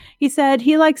He said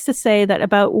he likes to say that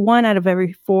about 1 out of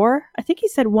every 4, I think he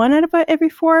said 1 out of every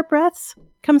 4 breaths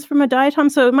comes from a diatom.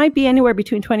 So it might be anywhere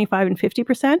between 25 and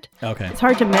 50%. Okay. It's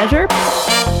hard to measure.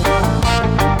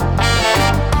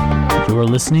 You're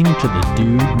listening to the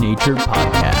Dude Nature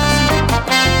Podcast.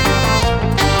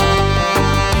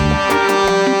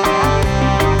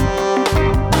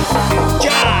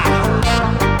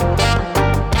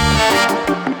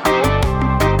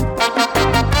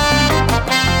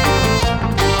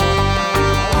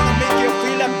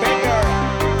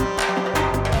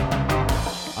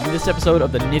 This episode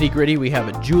of the Nitty Gritty, we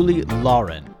have Julie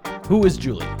Lauren. Who is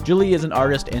Julie? Julie is an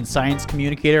artist and science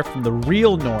communicator from the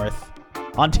real North,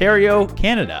 Ontario,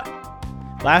 Canada.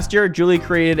 Last year, Julie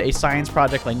created a science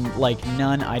project like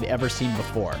none I'd ever seen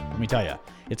before. Let me tell you.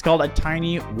 It's called A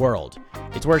Tiny World.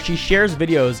 It's where she shares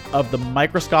videos of the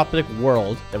microscopic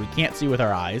world that we can't see with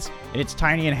our eyes and its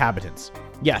tiny inhabitants.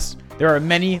 Yes, there are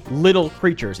many little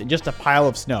creatures in just a pile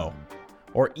of snow,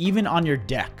 or even on your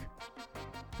deck.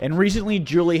 And recently,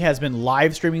 Julie has been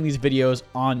live streaming these videos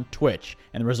on Twitch,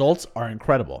 and the results are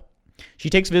incredible. She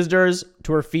takes visitors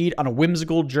to her feed on a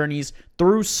whimsical journeys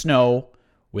through snow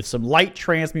with some light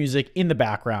trance music in the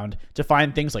background to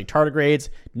find things like tardigrades,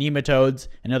 nematodes,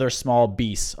 and other small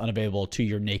beasts unavailable to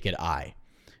your naked eye.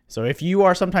 So if you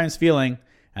are sometimes feeling,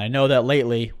 and I know that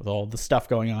lately with all the stuff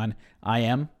going on,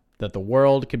 that the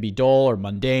world can be dull or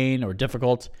mundane or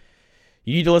difficult,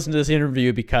 you need to listen to this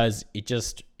interview because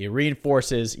it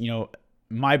reinforces,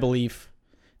 my belief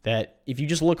that if you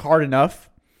just look hard enough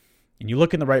and you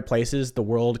look in the right places, the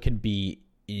world can be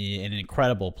an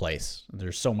incredible place.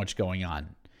 There's so much going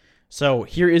on. So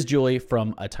here is Julie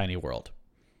from A Tiny World.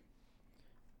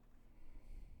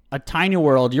 A Tiny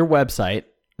World, your website,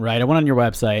 right? I went on your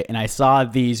website and I saw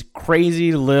these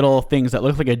crazy little things that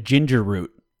look like a ginger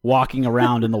root walking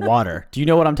around in the water. Do you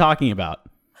know what I'm talking about?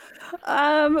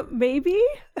 Maybe.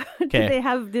 Okay.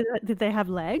 Did they have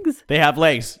legs? They have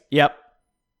legs. Yep.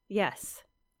 Yes.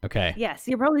 Okay. Yes,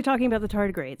 you're probably talking about the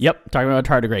tardigrades. Yep, talking about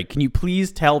tardigrade. Can you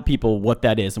please tell people what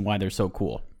that is and why they're so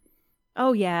cool?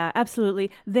 Oh yeah,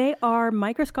 absolutely. They are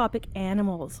microscopic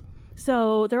animals.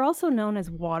 So they're also known as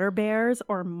water bears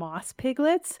or moss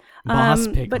piglets.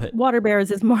 But water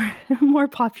bears is more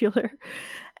popular.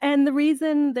 And the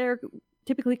reason they're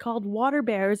typically called water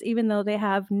bears, even though they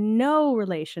have no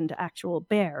relation to actual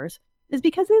bears, is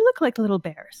because they look like little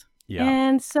bears. Yeah.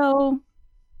 And so,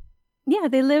 yeah,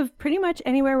 they live pretty much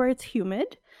anywhere where it's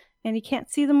humid, and you can't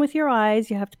see them with your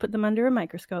eyes. You have to put them under a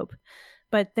microscope.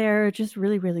 But they're just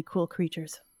really, really cool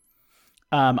creatures.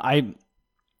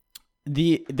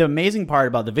 The amazing part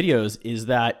about the videos is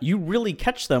that you really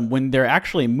catch them when they're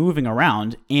actually moving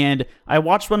around. And I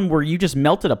watched one where you just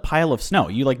melted a pile of snow.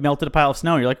 You melted a pile of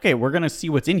snow. And you're like, okay, we're going to see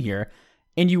what's in here.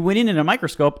 And you went in a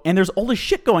microscope and there's all this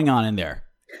shit going on in there.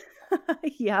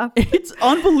 Yeah. It's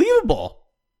unbelievable.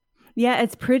 Yeah,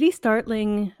 it's pretty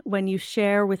startling when you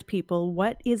share with people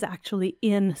what is actually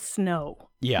in snow.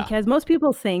 Yeah. Because most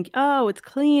people think, oh, it's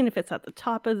clean if it's at the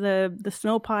top of the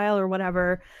snow pile or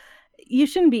whatever. You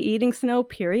shouldn't be eating snow,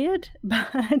 period. But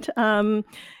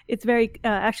it's very,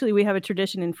 actually, we have a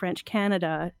tradition in French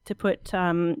Canada to put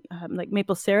like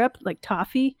maple syrup, like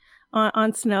toffee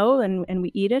on snow, and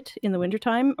we eat it in the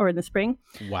wintertime or in the spring.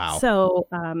 Wow. So,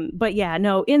 but yeah,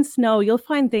 no, in snow, you'll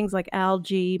find things like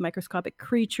algae, microscopic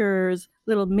creatures,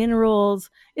 little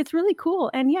minerals. It's really cool.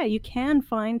 And yeah, you can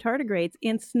find tardigrades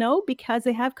in snow because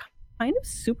they have kind of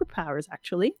superpowers,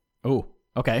 actually. Oh,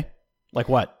 okay. Like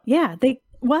what? Yeah, they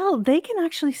can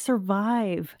actually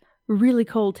survive really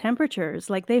cold temperatures.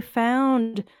 Like they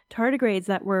found tardigrades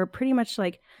that were pretty much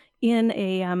like in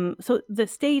a so the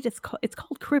state it's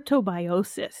called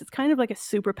cryptobiosis. It's kind of like a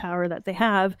superpower that they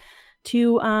have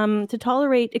to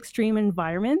tolerate extreme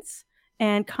environments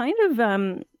and kind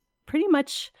of pretty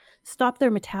much stop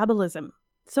their metabolism.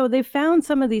 So they found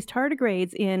some of these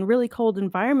tardigrades in really cold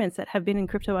environments that have been in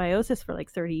cryptobiosis for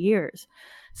like 30 years.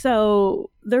 So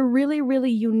they're really,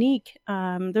 really unique.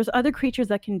 There's other creatures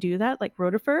that can do that, like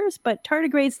rotifers, but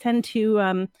tardigrades tend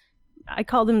to, I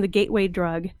call them the gateway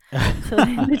drug. So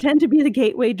they tend to be the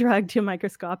gateway drug to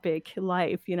microscopic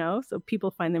life, so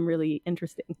people find them really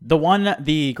interesting.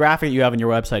 The graphic you have on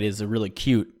your website is a really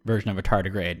cute version of a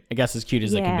tardigrade. I guess as cute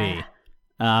as it can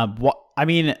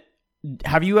be.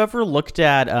 Have you ever looked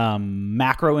at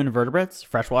macroinvertebrates,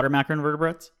 freshwater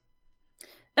macroinvertebrates?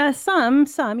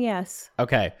 Some, yes.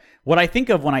 Okay. What I think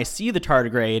of when I see the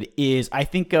tardigrade is I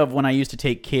think of when I used to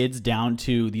take kids down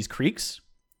to these creeks,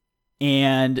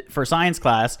 and for science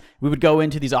class, we would go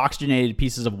into these oxygenated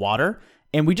pieces of water,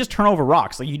 and we just turn over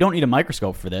rocks. Like, you don't need a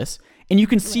microscope for this. And you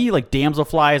can see like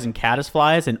damselflies and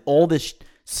caddisflies and all this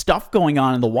stuff going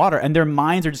on in the water, and their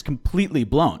minds are just completely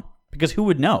blown because who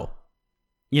would know,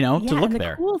 to look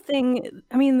there.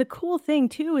 The cool thing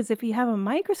too is if you have a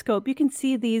microscope, you can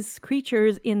see these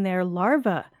creatures in their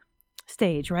larva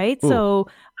stage, right? Ooh. So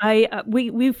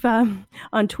we've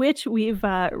on Twitch we've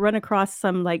run across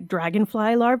some like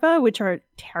dragonfly larvae, which are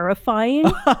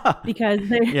terrifying because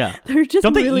they're just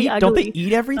don't really eat, ugly. Don't they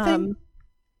eat everything?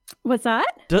 What's that?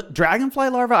 Dragonfly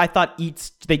larvae, I thought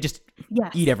they just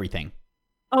eat everything.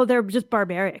 Oh, they're just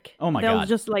barbaric. Oh my God. They'll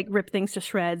just like rip things to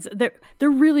shreds. They're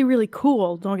really, really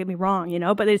cool. Don't get me wrong,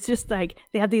 but it's just like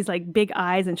they have these like big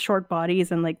eyes and short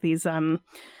bodies and like these I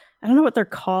don't know what they're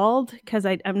called because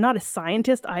I'm not a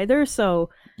scientist either. So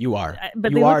you are,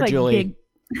 but you they are, look like Julie.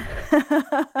 Big...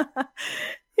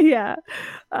 yeah,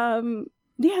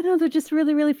 no, they're just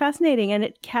really, really fascinating, and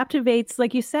it captivates.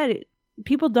 Like you said,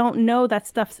 people don't know that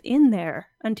stuff's in there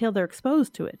until they're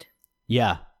exposed to it.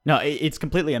 Yeah. No, it's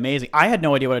completely amazing. I had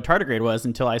no idea what a tardigrade was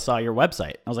until I saw your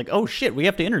website. I was like, oh shit, we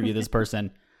have to interview this person.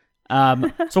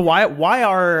 So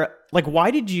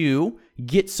why did you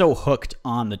get so hooked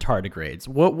on the tardigrades?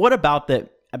 What about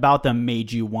them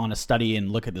made you want to study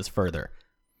and look at this further?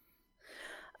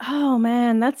 Oh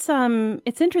man, that's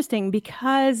it's interesting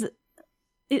because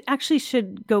it actually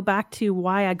should go back to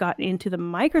why I got into the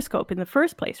microscope in the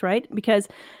first place, right? Because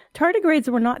tardigrades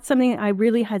were not something I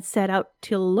really had set out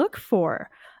to look for.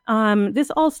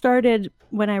 This all started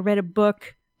when I read a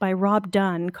book by Rob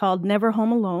Dunn called Never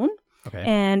Home Alone. Okay.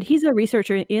 And he's a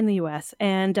researcher in the US.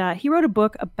 And he wrote a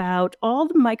book about all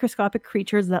the microscopic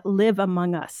creatures that live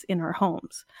among us in our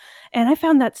homes. And I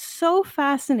found that so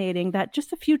fascinating that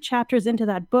just a few chapters into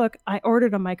that book, I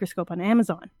ordered a microscope on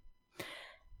Amazon.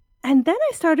 And then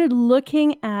I started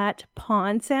looking at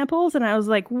pond samples and I was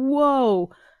like, whoa,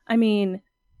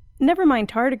 never mind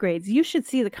tardigrades. You should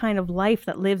see the kind of life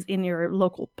that lives in your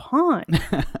local pond.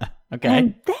 Okay.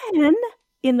 And then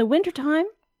in the wintertime,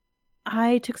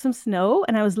 I took some snow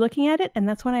and I was looking at it, and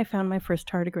that's when I found my first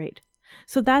tardigrade.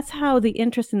 So that's how the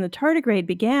interest in the tardigrade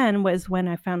began, was when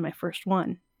I found my first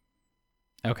one.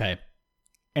 Okay.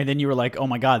 And then you were like, oh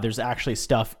my God, there's actually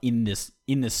stuff in this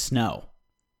snow.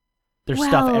 There's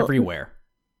stuff everywhere.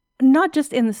 Not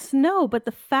just in the snow, but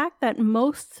the fact that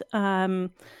most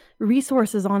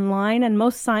resources online and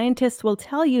most scientists will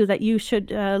tell you that you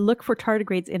should look for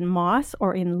tardigrades in moss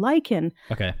or in lichen.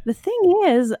 Okay. The thing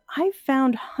is, I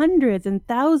found hundreds and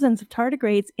thousands of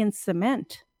tardigrades in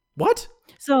cement. What?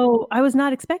 So I was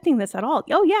not expecting this at all.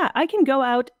 Oh yeah, I can go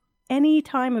out any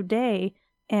time of day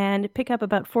and pick up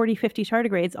about 40, 50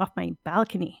 tardigrades off my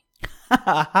balcony.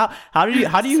 How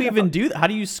do you even do that? How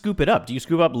do you scoop it up? Do you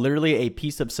scoop up literally a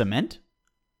piece of cement?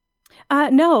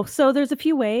 No. So there's a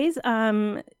few ways.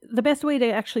 The best way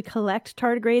to actually collect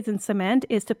tardigrades in cement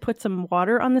is to put some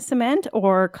water on the cement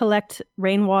or collect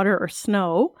rainwater or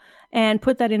snow and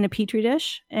put that in a petri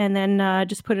dish and then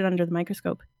just put it under the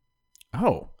microscope.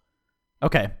 Oh,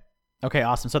 okay. Okay,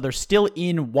 awesome. So they're still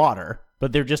in water,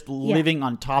 but they're just living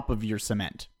on top of your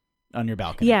cement on your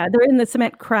balcony. Yeah, they're in the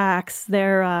cement cracks.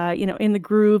 They're in the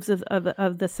grooves of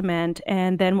the cement.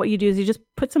 And then what you do is you just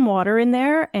put some water in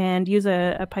there and use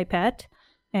a pipette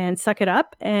and suck it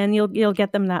up, and you'll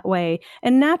get them that way.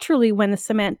 And naturally, when the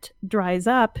cement dries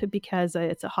up, because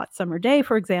it's a hot summer day,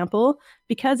 for example,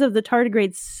 because of the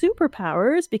tardigrade's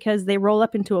superpowers, because they roll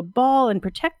up into a ball and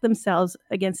protect themselves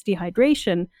against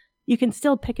dehydration, you can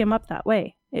still pick them up that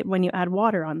way when you add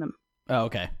water on them. Oh,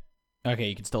 okay. Okay,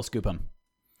 you can still scoop them.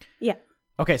 Yeah.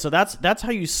 Okay, so that's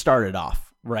how you started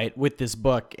off, right? With this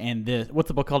book and what's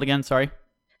the book called again? Sorry.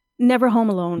 Never Home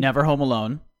Alone. Never Home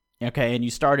Alone. Okay, and you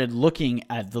started looking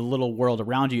at the little world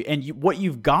around you, and what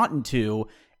you've gotten to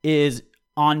is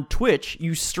on Twitch,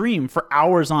 you stream for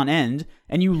hours on end,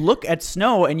 and you look at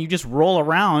snow, and you just roll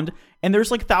around, and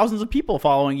there's like thousands of people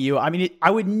following you. I mean,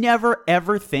 I would never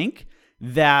ever think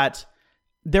that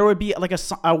there would be like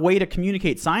a way to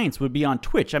communicate science would be on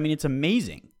Twitch. I mean, it's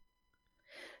amazing.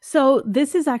 So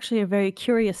this is actually a very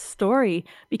curious story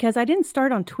because I didn't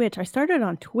start on Twitch. I started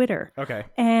on Twitter. Okay.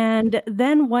 And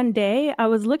then one day I'm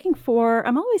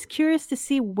always curious to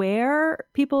see where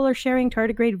people are sharing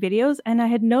tardigrade videos. And I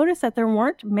had noticed that there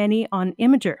weren't many on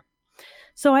Imgur.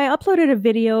 So I uploaded a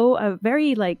video, a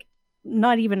very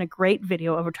not even a great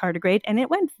video of a tardigrade, and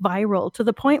it went viral to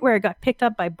the point where it got picked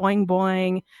up by Boing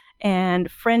Boing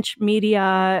and French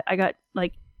media. I got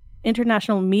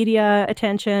international media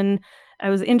attention. I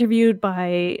was interviewed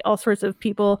by all sorts of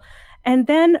people. And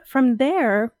then from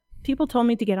there, people told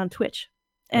me to get on Twitch.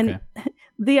 And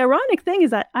the ironic thing is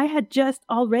that I had just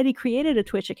already created a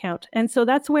Twitch account. And so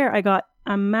that's where I got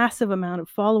a massive amount of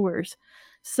followers.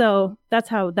 So that's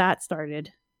how that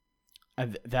started.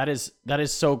 That is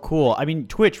so cool. I mean,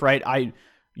 Twitch, right?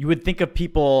 You would think of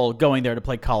people going there to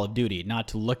play Call of Duty, not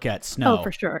to look at snow. Oh,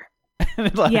 for sure.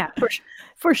 Yeah,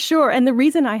 for sure. And the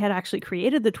reason I had actually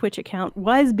created the Twitch account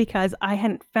was because I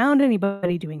hadn't found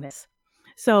anybody doing this.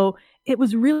 So it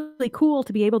was really cool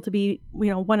to be able to be,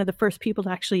 one of the first people to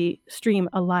actually stream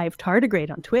a live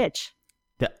tardigrade on Twitch.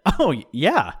 Oh,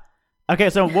 yeah. Okay,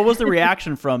 so what was the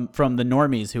reaction from the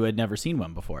normies who had never seen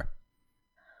one before?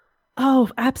 Oh,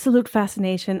 absolute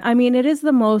fascination. I mean, it is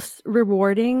the most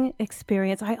rewarding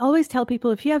experience. I always tell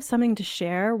people, if you have something to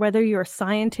share, whether you're a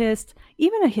scientist,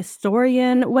 even a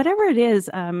historian, whatever it is,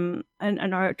 an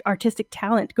artistic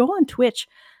talent, go on Twitch,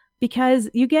 because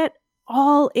you get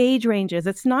all age ranges.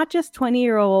 It's not just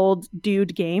 20-year-old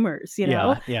dude gamers,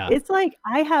 Yeah. It's like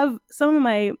I have some of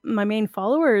my main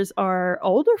followers are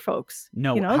older folks.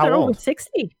 No, how they're old? over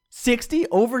 60. 60?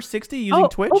 Over 60 using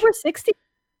Twitch? Over 60.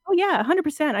 Oh yeah,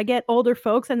 100%. I get older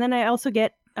folks, and then I also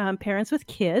get parents with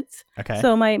kids. Okay.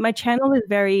 So my channel is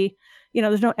very,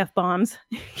 there's no F-bombs.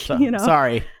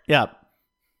 Sorry. Yeah.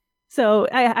 So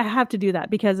I have to do that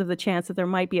because of the chance that there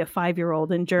might be a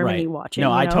 5-year-old in Germany watching.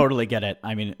 No, I totally get it.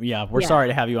 I mean, we're sorry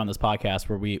to have you on this podcast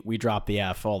where we drop the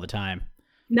F all the time.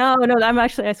 No,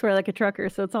 I swear like a trucker,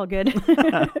 so it's all good.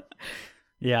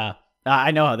 Yeah.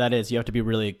 I know how that is. You have to be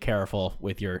really careful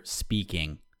with your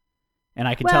speaking. And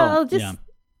I can tell.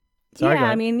 Sorry,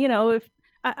 I mean, if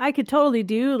I could totally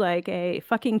do like a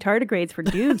fucking tardigrades for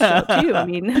dudes show too. I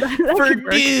mean, for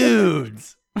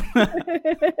dudes.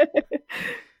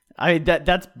 I mean,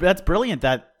 that's brilliant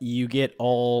that you get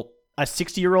a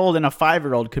 60-year-old and a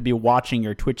 5-year-old could be watching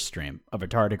your Twitch stream of a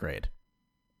tardigrade.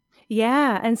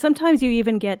 Yeah, and sometimes you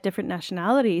even get different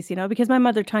nationalities, because my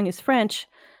mother tongue is French,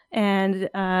 and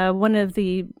one of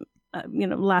the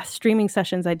last streaming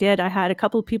sessions I did, I had a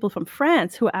couple of people from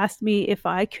France who asked me if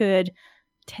I could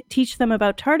teach them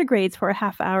about tardigrades for a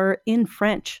half hour in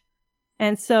French.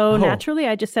 And so naturally,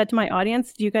 I just said to my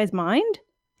audience, do you guys mind?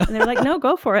 And they're like, no,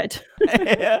 go for it.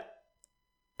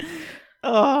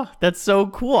 Oh, that's so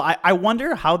cool. I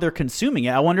wonder how they're consuming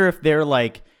it. I wonder if they're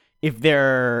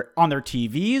on their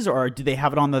TVs, or do they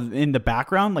have it in the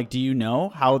background? Like, do you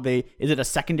know is it a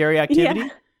secondary activity? Yeah.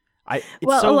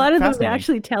 A lot of them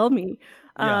actually tell me.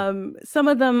 Some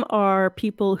of them are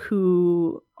people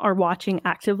who are watching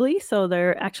actively, so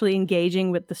they're actually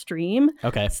engaging with the stream.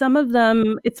 Okay. Some of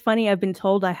them, it's funny, I've been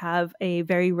told I have a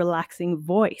very relaxing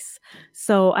voice.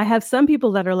 So I have some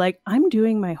people that are like, I'm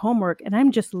doing my homework and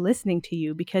I'm just listening to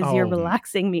you because you're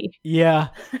relaxing me. Yeah.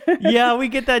 Yeah, we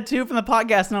get that too from the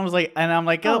podcast, and I'm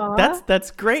like, oh,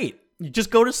 that's great. You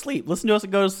just go to sleep. Listen to us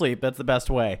and go to sleep. That's the best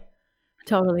way.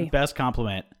 Totally. Best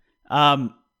compliment.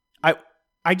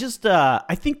 I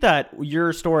think that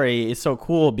your story is so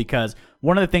cool because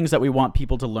one of the things that we want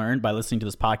people to learn by listening to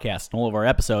this podcast and all of our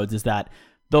episodes is that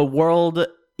the world,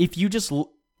 if you just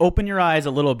open your eyes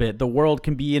a little bit, the world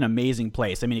can be an amazing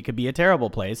place. I mean, it could be a terrible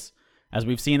place, as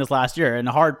we've seen this last year, and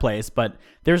a hard place, but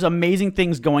there's amazing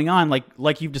things going on,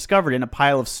 like you've discovered in a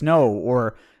pile of snow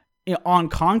or on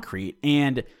concrete,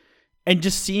 and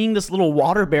just seeing this little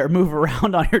water bear move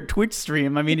around on your Twitch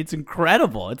stream. I mean, it's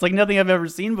incredible. It's like nothing I've ever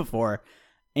seen before.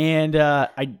 And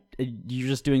you're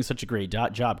just doing such a great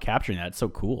job capturing that. It's so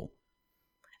cool.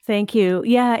 Thank you.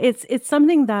 Yeah, it's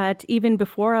something that even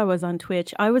before I was on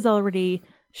Twitch, I was already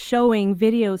showing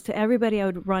videos to everybody I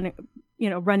would run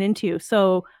into.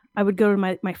 So I would go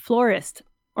to my florist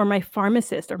or my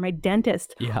pharmacist or my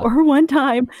dentist. Yeah. Or one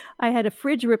time I had a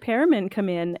fridge repairman come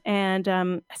in, and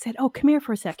I said, "Oh, come here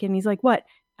for a second." He's like, "What?"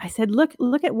 I said, "Look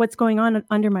at what's going on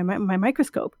under my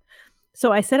microscope."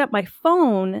 So I set up my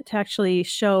phone to actually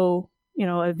show,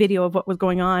 a video of what was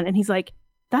going on. And he's like,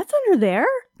 "That's under there?"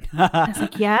 I was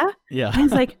like, "Yeah." Yeah. And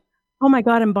he's like, "Oh my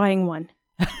God, I'm buying one."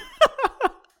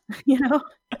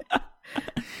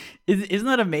 Isn't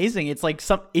that amazing? It's like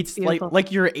it's beautiful.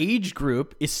 like your age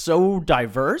group is so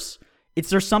diverse.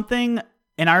 There's something,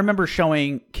 and I remember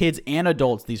showing kids and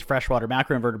adults these freshwater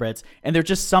macroinvertebrates, and they're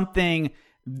just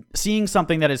seeing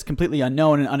something that is completely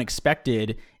unknown and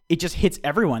unexpected. It just hits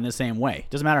everyone the same way.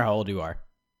 Doesn't matter how old you are.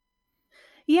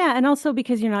 Yeah, and also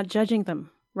because you're not judging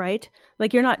them, right?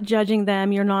 Like you're not judging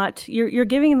them. You're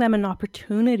giving them an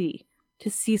opportunity to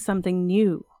see something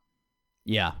new.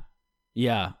 Yeah.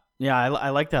 I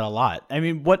like that a lot. I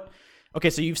mean, okay,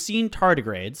 so you've seen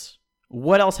tardigrades.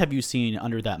 What else have you seen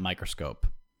under that microscope?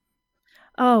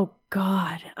 Oh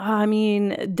God. I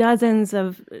mean, dozens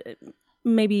of,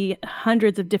 maybe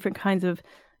hundreds of different kinds of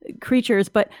creatures,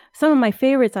 but some of my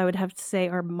favorites I would have to say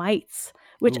are mites,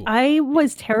 which I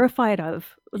was terrified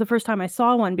of the first time I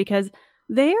saw one because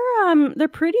they're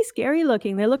pretty scary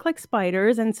looking. They look like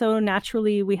spiders, and so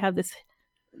naturally we have this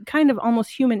kind of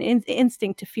almost human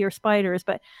instinct to fear spiders,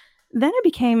 but then I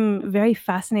became very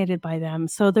fascinated by them.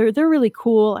 So they're really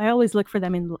cool. I always look for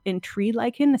them in tree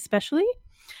lichen, especially.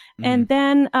 And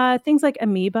then things like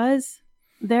amoebas,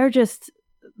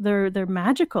 they're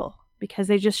magical because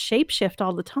they just shapeshift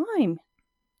all the time.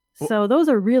 So those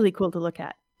are really cool to look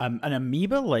at. An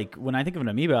amoeba, like when I think of an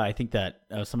amoeba, I think that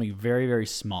something very, very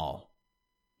small.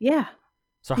 Yeah.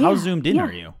 So how zoomed in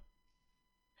are you?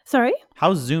 Sorry?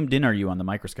 How zoomed in are you on the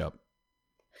microscope?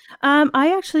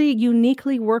 I actually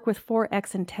uniquely work with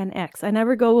 4x and 10x. I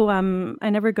never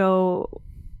go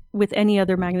with any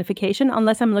other magnification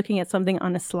unless I'm looking at something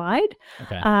on a slide.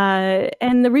 Okay.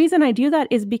 And the reason I do that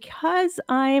is because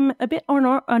I'm a bit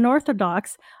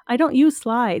unorthodox. I don't use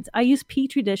slides. I use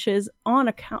Petri dishes on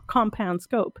a compound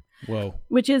scope. Whoa.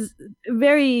 Which is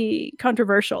very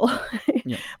controversial.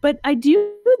 Yeah. But I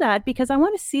do that because I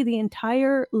want to see the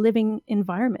entire living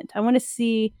environment. I want to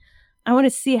see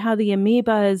how the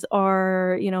amoebas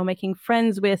are, making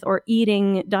friends with or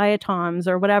eating diatoms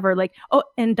or whatever.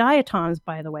 And diatoms,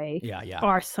 by the way,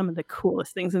 are some of the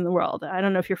coolest things in the world. I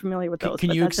don't know if you're familiar with those. Can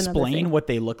you explain what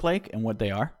they look like and what they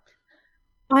are?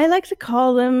 I like to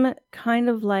call them kind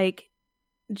of like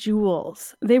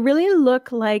jewels. They really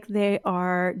look like they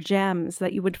are gems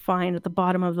that you would find at the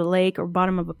bottom of the lake or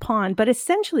bottom of a pond. But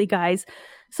essentially, guys,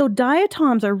 so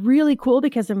diatoms are really cool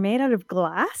because they're made out of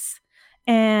glass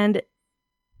and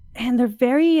they're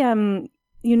very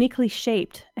uniquely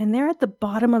shaped, and they're at the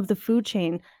bottom of the food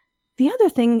chain. The other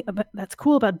thing that's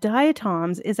cool about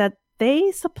diatoms is that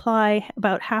they supply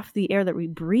about half the air that we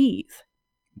breathe.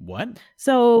 What?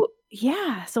 So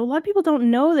a lot of people don't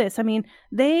know this. I mean,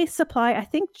 they supply, I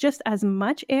think, just as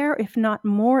much air, if not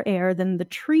more air, than the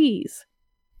trees.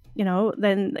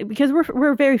 Because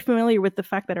we're very familiar with the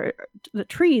fact that the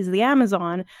trees, the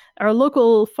Amazon, our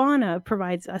local fauna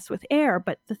provides us with air.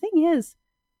 But the thing is,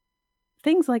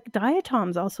 things like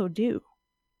diatoms also do.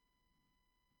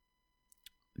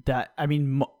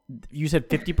 You said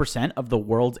 50% of the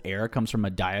world's air comes from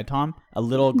a diatom, a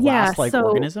little glass-like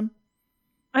organism?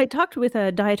 I talked with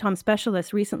a diatom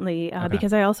specialist recently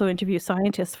because I also interview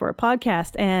scientists for a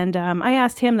podcast, and I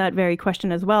asked him that very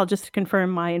question as well, just to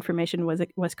confirm my information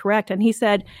was correct. And he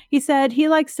said he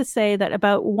likes to say that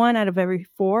about 1 out of every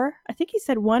 4, I think he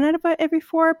said 1 out of every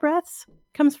 4 breaths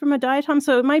comes from a diatom.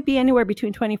 So it might be anywhere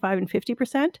between 25 and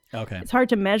 50%. Okay, it's hard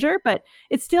to measure, but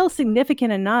it's still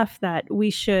significant enough that we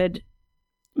should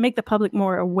make the public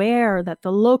more aware that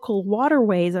the local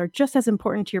waterways are just as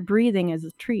important to your breathing as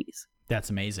the trees. That's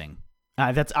amazing.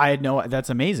 That's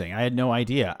amazing. I had no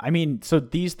idea. I mean, so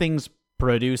these things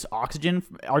produce oxygen,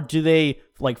 or do they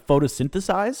like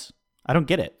photosynthesize? I don't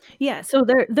get it. Yeah, so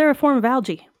they're a form of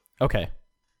algae. Okay.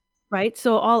 Right.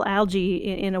 So all algae,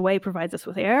 in a way, provides us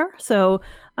with air. So,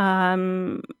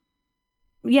 the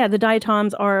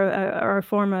diatoms are a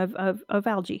form of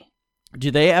algae.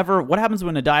 What happens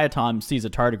when a diatom sees a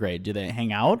tardigrade? Do they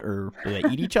hang out or do they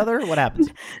eat each other? What happens?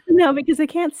 No, because they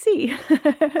can't see.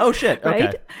 Oh, shit.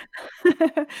 Okay.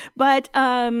 Right? But,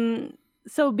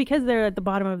 so because they're at the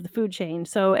bottom of the food chain,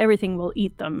 so everything will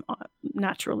eat them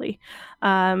naturally.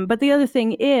 But the other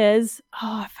thing is,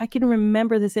 if I can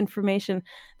remember this information,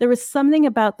 there was something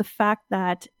about the fact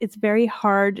that it's very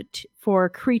hard for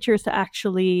creatures to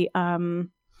actually,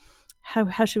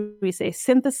 how should we say,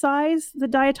 synthesize the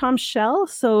diatom shell,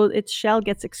 so its shell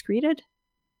gets excreted.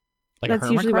 That's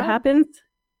usually what happens.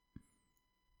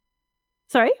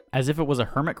 Sorry? As if it was a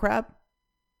hermit crab?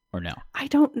 Or no? I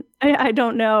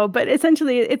don't know, but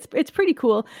essentially it's pretty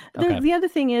cool. The other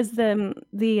thing is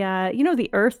the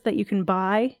earth that you can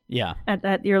buy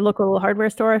at your local hardware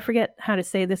store. I forget how to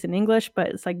say this in English, but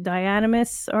it's like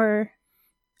diatomus or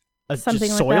something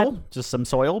just like soil? that. Just some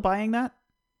soil buying that?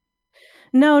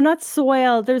 No, not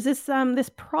soil. There's this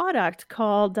product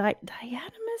called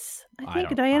Diatomus. I think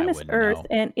Diatomus Earth,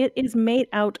 and it is made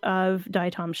out of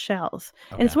diatom shells,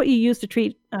 and it's what you use to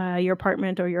treat your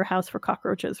apartment or your house for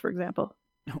cockroaches, for example.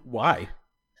 Why?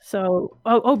 So,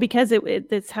 because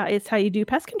it's how you do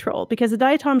pest control. Because the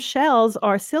diatom shells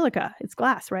are silica, it's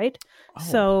glass, right? Oh.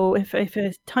 So if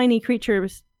a tiny creature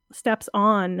steps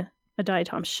on a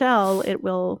diatom shell, it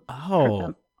will hurt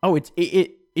them. Oh,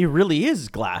 it really is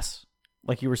glass.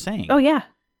 Like you were saying. Oh, yeah.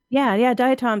 Yeah,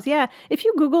 diatoms. Yeah. If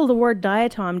you Google the word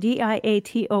diatom,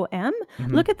 Diatom,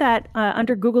 look at that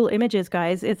under Google Images,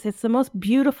 guys. It's the most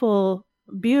beautiful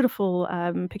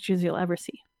pictures you'll ever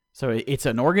see. So it's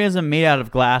an organism made out of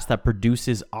glass that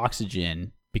produces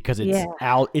oxygen because is an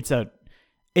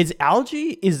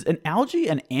algae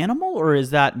an animal, or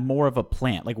is that more of a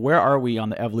plant? Like, where are we on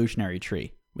the evolutionary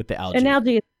tree with the algae? An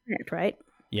algae is a plant, right?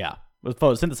 Yeah. With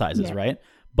photosynthesizes, right?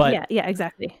 But yeah,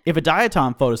 exactly. if a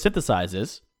diatom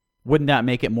photosynthesizes, wouldn't that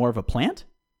make it more of a plant?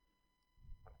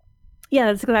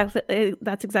 Yeah,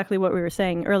 that's exactly what we were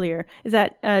saying earlier. Is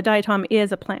that diatom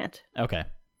is a plant? Okay.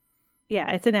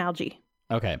 Yeah, it's an algae.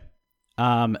 Okay.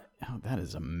 Oh, that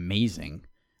is amazing.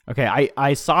 Okay,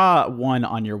 I saw one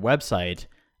on your website,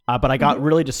 but I got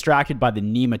really distracted by the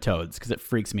nematodes because it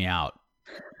freaks me out.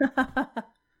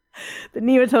 The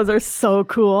nematodes are so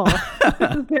cool.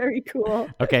 Very cool.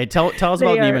 Okay, tell us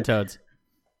about nematodes.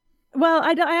 Well,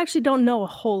 I actually don't know a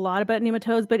whole lot about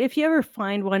nematodes, but if you ever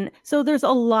find one, so there's a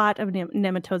lot of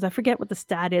nematodes. I forget what the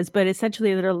stat is, but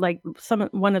essentially they're like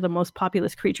one of the most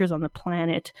populous creatures on the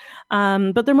planet.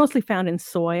 But they're mostly found in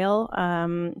soil.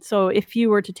 So if you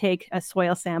were to take a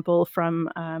soil sample from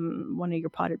one of your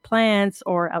potted plants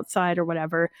or outside or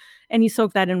whatever, and you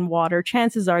soak that in water,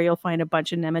 chances are you'll find a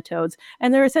bunch of nematodes.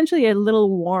 And they're essentially a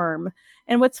little worm.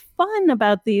 And what's fun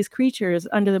about these creatures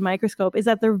under the microscope is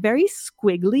that they're very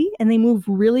squiggly and they move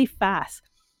really fast.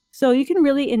 So you can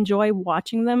really enjoy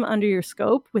watching them under your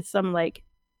scope with some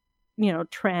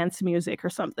trance music or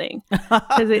something,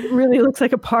 because it really looks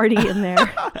like a party in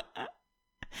there.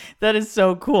 That is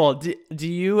so cool. Do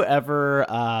you ever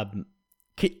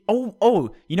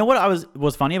you know what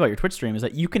was funny about your Twitch stream is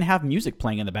that you can have music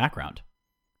playing in the background,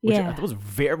 which I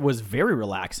thought was very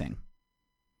relaxing.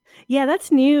 Yeah,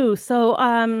 that's new. So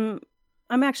I'm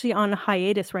actually on a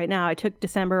hiatus right now. I took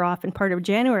December off and part of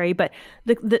January, but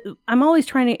I'm always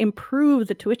trying to improve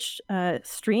the Twitch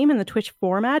stream and the Twitch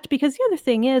format, because the other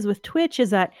thing is with Twitch is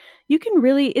that you can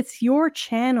it's your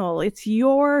channel, it's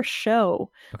your show.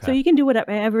 Okay. So you can do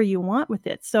whatever you want with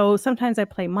it. So sometimes I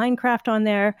play Minecraft on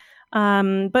there,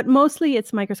 but mostly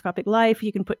it's Microscopic Life.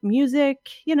 You can put music,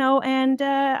 and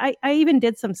I even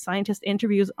did some scientist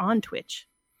interviews on Twitch.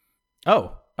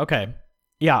 Oh, okay.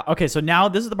 Yeah. Okay. So now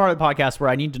this is the part of the podcast where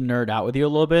I need to nerd out with you a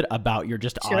little bit about your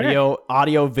just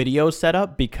audio video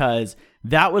setup, because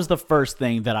that was the first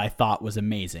thing that I thought was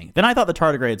amazing. Then I thought the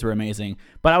tardigrades were amazing,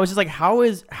 but I was just like, how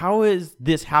is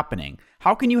this happening?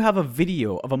 How can you have a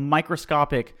video of a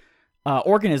microscopic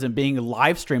organism being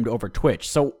live streamed over Twitch?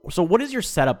 So what does your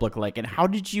setup look like, and how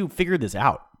did you figure this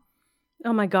out?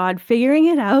 Oh my God, figuring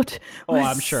it out was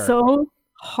I'm sure. so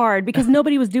hard because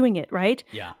nobody was doing it, right?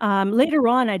 Yeah. Later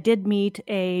on, I did meet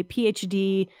a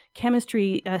PhD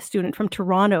chemistry student from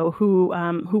Toronto who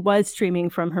was streaming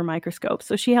from her microscope.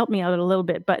 So she helped me out a little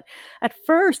bit. But at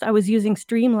first, I was using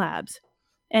Streamlabs.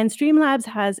 And Streamlabs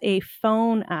has a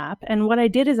phone app. And what I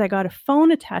did is I got a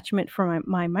phone attachment for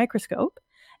my microscope.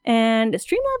 And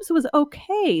Streamlabs was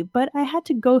okay, but I had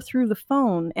to go through the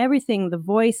phone. Everything, the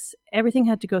voice, everything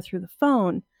had to go through the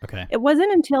phone. Okay. It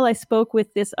wasn't until I spoke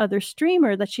with this other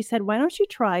streamer that she said, why don't you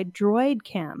try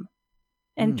DroidCam?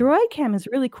 And DroidCam is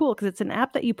really cool because it's an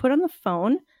app that you put on the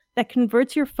phone that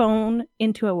converts your phone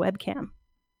into a webcam.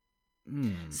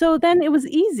 So then it was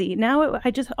easy. Now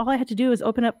all I had to do was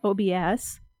open up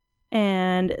OBS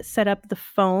and set up the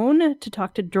phone to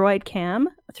talk to DroidCam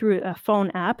through a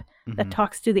phone app that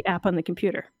talks to the app on the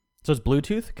computer. So it's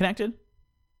Bluetooth connected?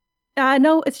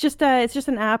 No, it's just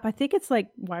an app. I think it's like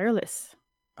wireless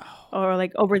or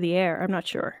like over the air. I'm not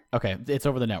sure. Okay, it's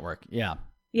over the network. Yeah.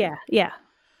 Yeah.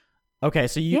 Okay,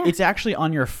 so it's actually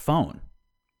on your phone.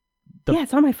 Yeah,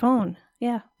 it's on my phone.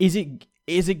 Yeah. Is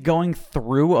it going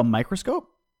through a microscope?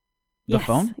 The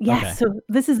phone? Yes. Okay. So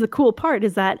this is the cool part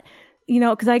is that,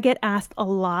 because I get asked a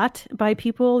lot by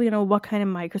people, what kind of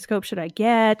microscope should I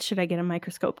get? Should I get a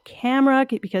microscope camera?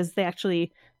 Because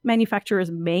manufacturers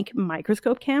make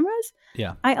microscope cameras.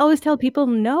 Yeah. I always tell people,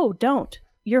 no, don't.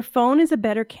 Your phone is a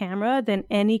better camera than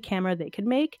any camera they could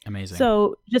make. Amazing.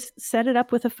 So just set it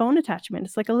up with a phone attachment.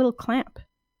 It's like a little clamp.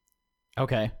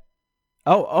 Okay.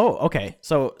 Oh, okay.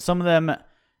 So some of them,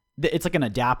 it's like an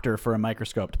adapter for a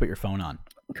microscope to put your phone on.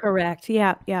 Correct.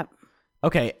 Yeah.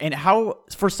 Okay, and how,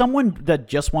 for someone that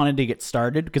just wanted to get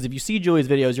started, because if you see Julie's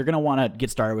videos, you're going to want to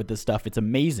get started with this stuff. It's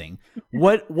amazing.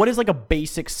 What is like a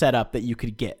basic setup that you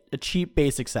could get? A cheap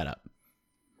basic setup?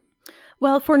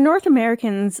 Well, for North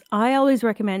Americans, I always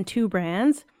recommend two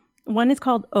brands. One is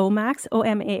called OMAX,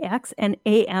 OMAX, and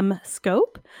AM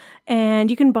Scope. And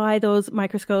you can buy those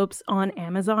microscopes on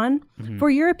Amazon.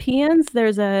 For Europeans,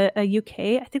 there's a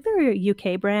UK, I think they're a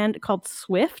UK brand called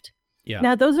Swift. Yeah.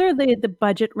 Now, those are the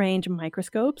budget range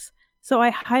microscopes. So I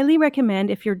highly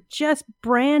recommend, if you're just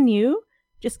brand new,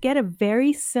 just get a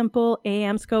very simple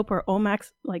AM scope or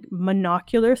OMAX like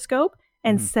monocular scope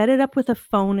and set it up with a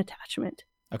phone attachment.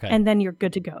 Okay. And then you're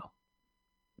good to go.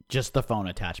 Just the phone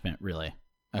attachment, really?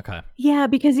 Okay. Yeah,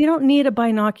 because you don't need a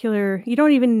binocular. You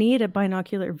don't even need a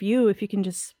binocular view if you can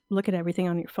just look at everything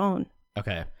on your phone.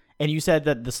 Okay. And you said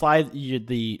that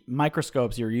the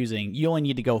microscopes you're using, you only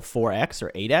need to go 4x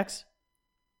or 8x?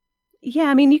 Yeah,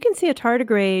 I mean, you can see a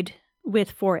tardigrade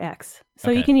with 4x. So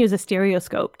you Okay. can use a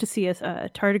stereoscope to see a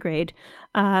tardigrade.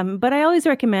 But I always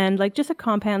recommend like just a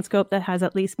compound scope that has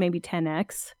at least maybe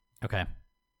 10x. Okay.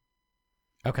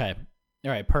 Okay.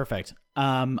 All right. Perfect.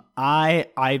 I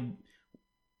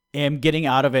am getting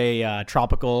out of a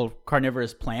tropical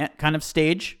carnivorous plant kind of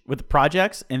stage with the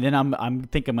projects, and then I'm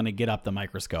think I'm gonna get up the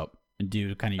microscope and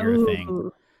do kind of your thing.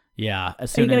 Ooh. Yeah.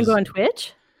 As Are you soon going as to go on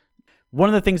Twitch? one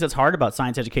of the things that's hard about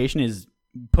science education is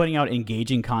putting out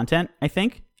engaging content, I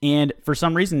think. And for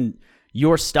some reason,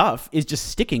 your stuff is just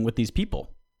sticking with these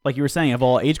people, like you were saying, of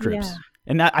all age groups. Yeah.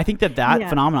 And that I think that Yeah.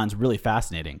 phenomenon is really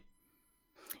fascinating.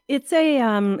 It's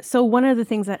a so one of the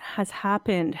things that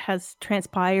has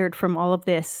transpired from all of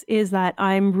this is that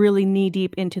I'm really knee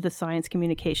deep into the science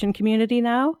communication community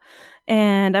now,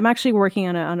 and I'm actually working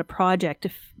on a project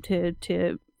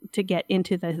to get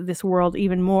into this world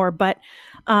even more. But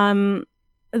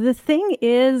the thing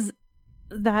is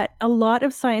that a lot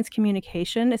of science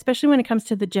communication, especially when it comes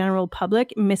to the general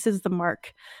public, misses the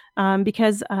mark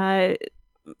because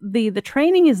the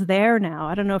training is there now.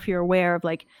 I don't know if you're aware of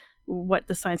like what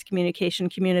the science communication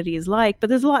community is like, but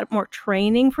there's a lot more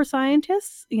training for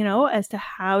scientists, as to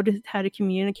how to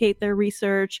communicate their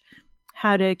research,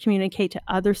 how to communicate to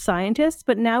other scientists.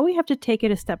 But now we have to take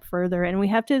it a step further, and we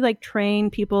have to like train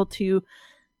people to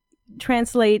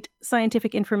translate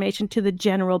scientific information to the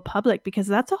general public, because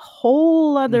that's a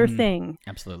whole other thing.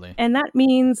 Absolutely. And that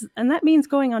means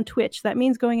going on Twitch. That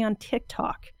means going on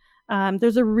TikTok.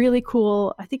 There's a really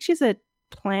cool, I think she's a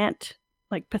plant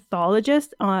like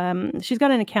pathologist. She's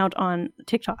got an account on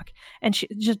TikTok, and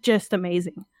she's just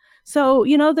amazing. So,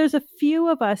 there's a few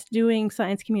of us doing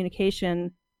science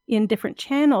communication in different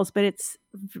channels, but it's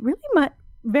really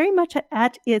very much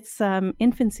at its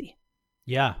infancy.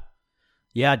 Yeah.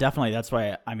 Yeah, definitely. That's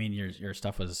why, I mean, your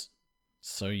stuff was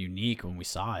so unique when we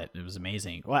saw it. It was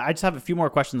amazing. Well, I just have a few more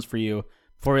questions for you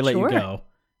before we let you go.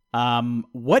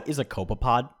 What is a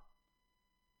copepod?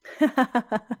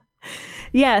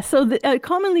 Yeah, so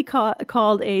commonly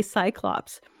called a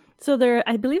cyclops. So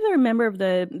I believe they're a member of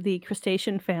the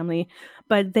crustacean family,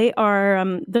 but they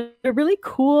are they're really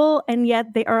cool, and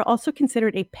yet they are also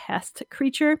considered a pest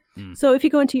creature. So if you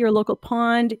go into your local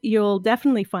pond, you'll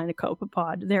definitely find a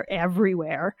copepod. They're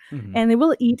everywhere, and they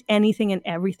will eat anything and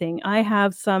everything. I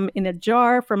have some in a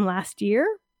jar from last year.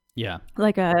 Yeah,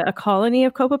 like a colony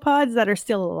of copepods that are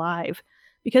still alive,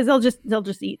 because they'll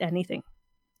just eat anything.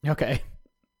 Okay.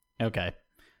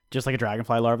 Just like a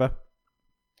dragonfly larva?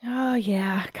 Oh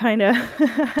yeah, kind of.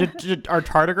 Are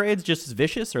tardigrades just as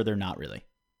vicious, or they're not really?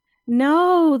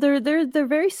 No, they're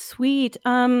very sweet.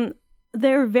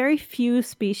 There are very few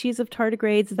species of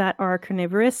tardigrades that are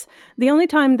carnivorous. The only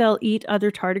time they'll eat other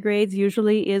tardigrades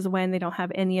usually is when they don't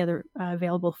have any other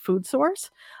available food source.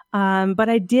 But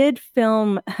I did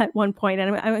film at one point,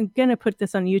 and I'm going to put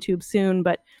this on YouTube soon,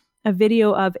 but a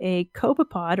video of a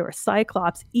copepod or a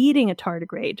cyclops eating a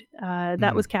tardigrade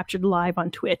that was captured live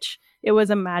on Twitch. It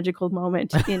was a magical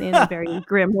moment in a very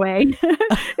grim way.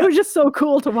 It was just so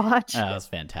cool to watch. That was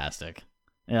fantastic.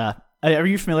 Yeah. Are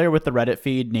you familiar with the Reddit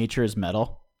feed Nature is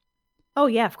Metal? Oh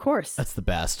yeah, of course. That's the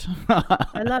best.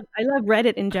 I love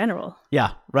Reddit in general.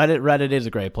 Yeah, Reddit is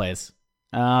a great place.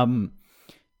 So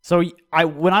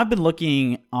when I've been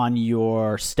looking on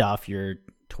your stuff, your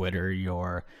Twitter,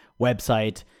 your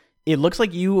website, it looks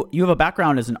like you have a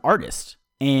background as an artist,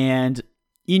 and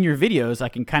in your videos, I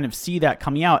can kind of see that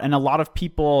coming out. And a lot of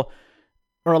people,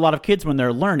 or a lot of kids, when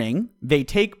they're learning, they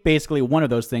take basically one of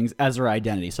those things as their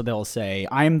identity. So they'll say,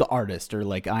 I am the artist, or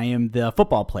like, I am the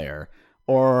football player,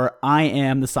 or I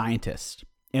am the scientist,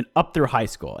 and up through high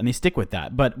school, and they stick with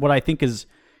that. But what I think is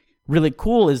really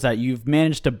cool is that you've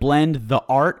managed to blend the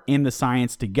art and the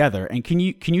science together. And can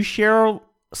you share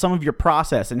some of your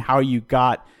process and how you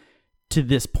got to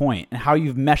this point and how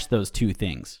you've meshed those two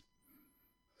things?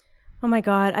 Oh my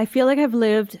God, I feel like I've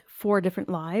lived 4 different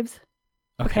lives.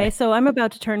 Okay, so I'm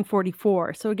about to turn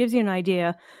 44, so it gives you an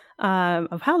idea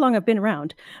of how long I've been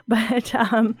around. But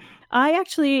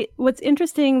what's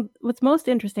most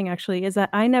interesting actually is that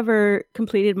I never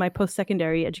completed my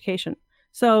post-secondary education.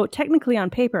 So technically on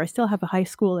paper, I still have a high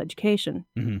school education.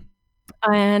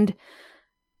 And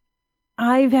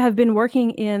I have been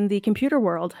working in the computer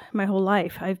world my whole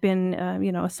life. I've been,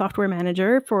 a software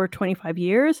manager for 25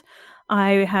 years.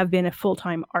 I have been a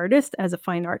full-time artist as a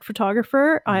fine art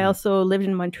photographer. I also lived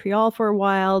in Montreal for a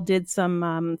while, did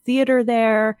some theater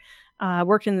there,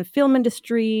 worked in the film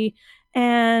industry,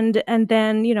 and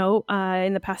then,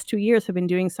 in the past 2 years, have been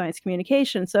doing science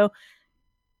communication. So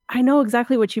I know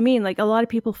exactly what you mean. Like a lot of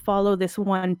people follow this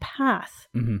one path,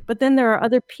 Mm-hmm. but then there are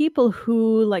other people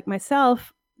who, like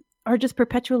myself, are just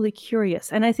perpetually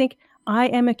curious. And I think I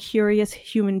am a curious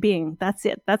human being. That's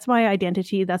it. That's my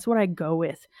identity. That's what I go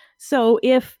with. So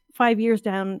if 5 years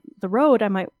down the road, I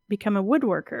might become a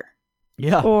woodworker.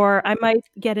 Yeah. Or I might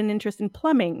get an interest in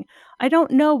plumbing. I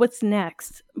don't know what's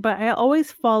next, but I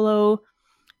always follow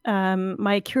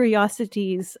my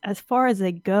curiosities as far as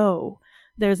they go.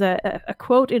 There's a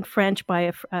quote in French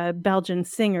by a Belgian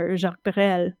singer, Jacques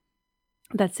Brel,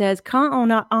 that says, "Quand on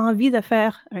a envie de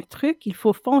faire un truc, il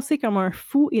faut foncer comme un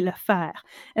fou et le faire."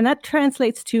 And that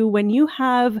translates to when you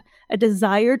have a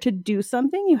desire to do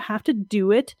something, you have to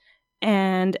do it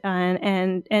and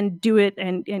do it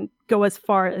and go as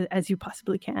far as you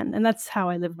possibly can. And that's how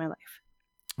I live my life.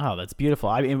 Oh, that's beautiful.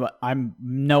 I mean,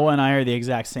 Noah and I are the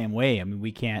exact same way. I mean,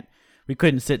 we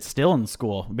couldn't sit still in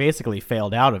school. Basically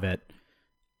failed out of it.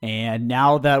 And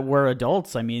now that we're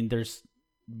adults, I mean,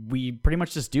 we pretty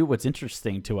much just do what's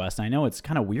interesting to us. And I know it's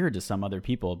kind of weird to some other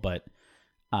people, but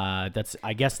I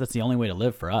guess that's the only way to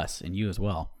live for us and you as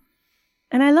well.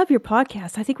 And I love your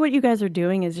podcast. I think what you guys are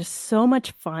doing is just so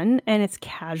much fun and it's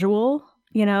casual,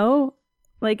 you know?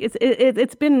 Like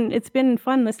it's been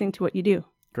fun listening to what you do.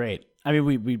 Great. I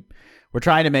mean, we're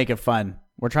trying to make it fun.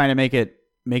 We're trying to make it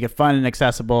fun and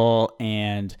accessible.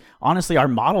 And honestly, our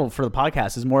model for the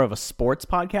podcast is more of a sports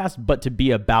podcast, but to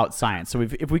be about science. So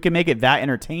if we can make it that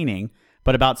entertaining,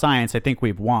 but about science, I think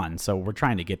we've won. So we're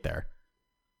trying to get there.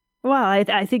 Well,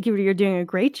 I think you're doing a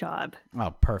great job.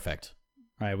 Oh, perfect.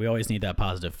 All right. We always need that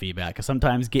positive feedback because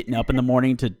sometimes getting up in the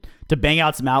morning to bang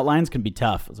out some outlines can be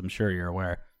tough, as I'm sure you're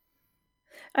aware.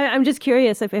 I'm just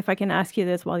curious if I can ask you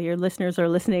this while your listeners are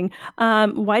listening.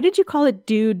 Why did you call it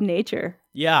Dude Nature?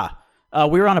 Yeah.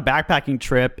 We were on a backpacking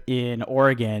trip in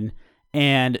Oregon,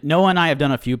 and Noah and I have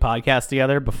done a few podcasts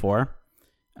together before.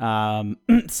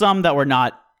 Some that were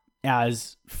not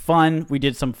as fun. We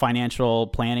did some financial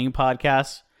planning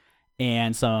podcasts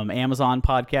and some Amazon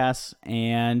podcasts,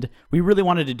 and we really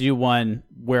wanted to do one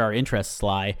where our interests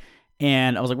lie.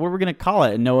 And I was like, what are we going to call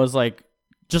it? And Noah's like,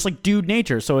 just like Dude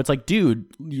Nature. So it's like, dude,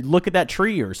 you look at that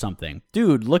tree or something.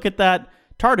 Dude, look at that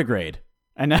tardigrade.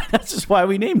 And that's just why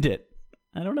we named it.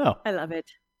 I don't know. I love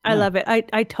it. I love it.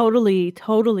 I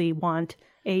totally want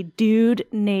a Dude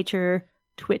Nature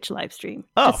Twitch live stream.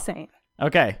 Oh, just saying.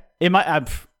 Okay. It might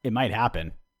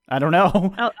happen. I don't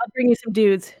know. I'll bring you some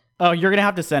dudes. Oh, you're going to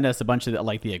have to send us a bunch of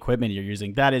the equipment you're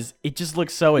using. It just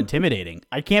looks so intimidating.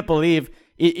 I can't believe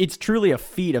it's truly a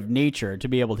feat of nature to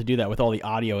be able to do that with all the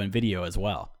audio and video as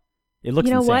well. It looks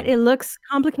insane. What? It looks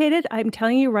complicated. I'm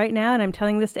telling you right now, and I'm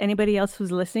telling this to anybody else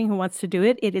who's listening who wants to do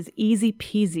it. It is easy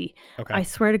peasy. Okay. I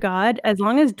swear to God, as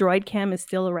long as DroidCam is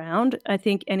still around, I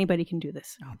think anybody can do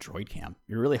this. Oh, DroidCam.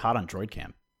 You're really hot on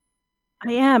DroidCam.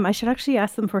 I am. I should actually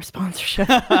ask them for a sponsorship.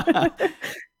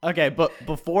 Okay, but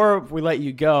before we let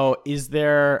you go,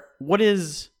 what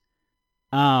is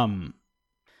a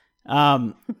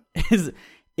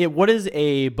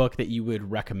book that you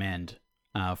would recommend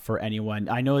for anyone?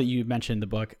 I know that you mentioned the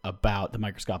book about the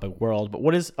microscopic world, but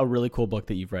what is a really cool book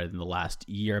that you've read in the last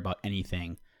year about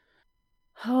anything?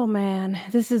 Oh man,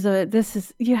 this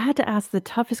is you had to ask the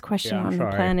toughest question on the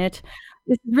planet.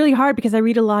 It's really hard because I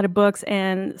read a lot of books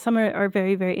and some are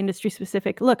very, very industry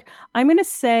specific. Look, I'm going to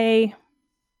say,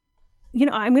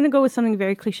 I'm going to go with something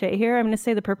very cliche here. I'm going to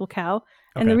say The Purple Cow. Okay.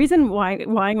 And the reason why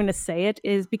I'm going to say it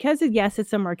is because yes,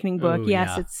 it's a marketing book.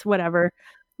 Yes, it's whatever,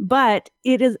 but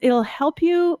it'll help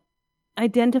you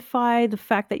identify the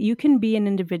fact that you can be an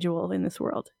individual in this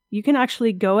world. You can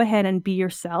actually go ahead and be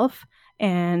yourself,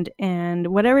 and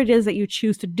whatever it is that you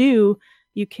choose to do,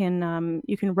 you can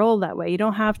roll that way. You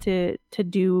don't have to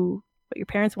do what your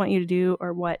parents want you to do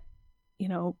or what's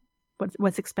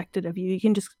expected of you. You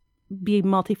can just be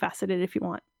multifaceted if you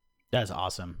want. That's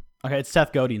awesome. Okay, it's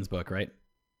Seth Godin's book, right?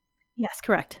 Yes,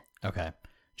 correct. Okay.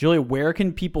 Julia, where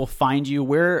can people find you?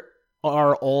 Where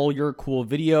are all your cool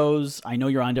videos? I know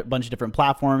you're on a bunch of different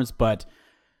platforms, but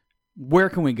where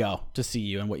can we go to see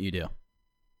you and what you do?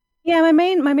 Yeah, my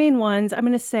main ones, I'm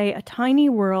going to say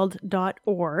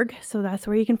atinyworld.org. So that's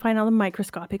where you can find all the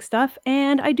microscopic stuff.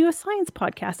 And I do a science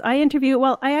podcast.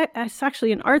 It's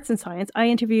actually in arts and science. I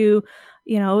interview,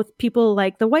 people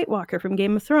like the White Walker from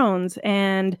Game of Thrones.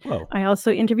 And I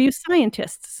also interview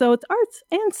scientists. So it's arts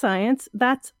and science.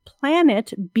 That's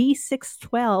Planet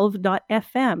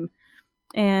B612.fm.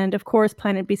 And of course,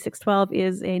 Planet B612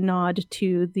 is a nod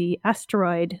to the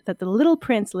asteroid that the Little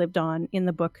Prince lived on in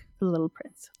the book, The Little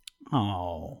Prince.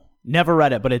 Oh, never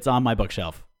read it, but it's on my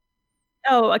bookshelf.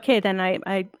 Oh, okay. Then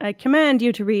I command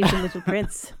you to read The Little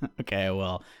Prince. Okay,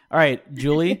 well. All right,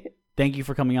 Julie, thank you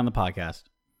for coming on the podcast.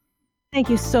 Thank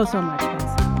you so much,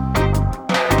 guys.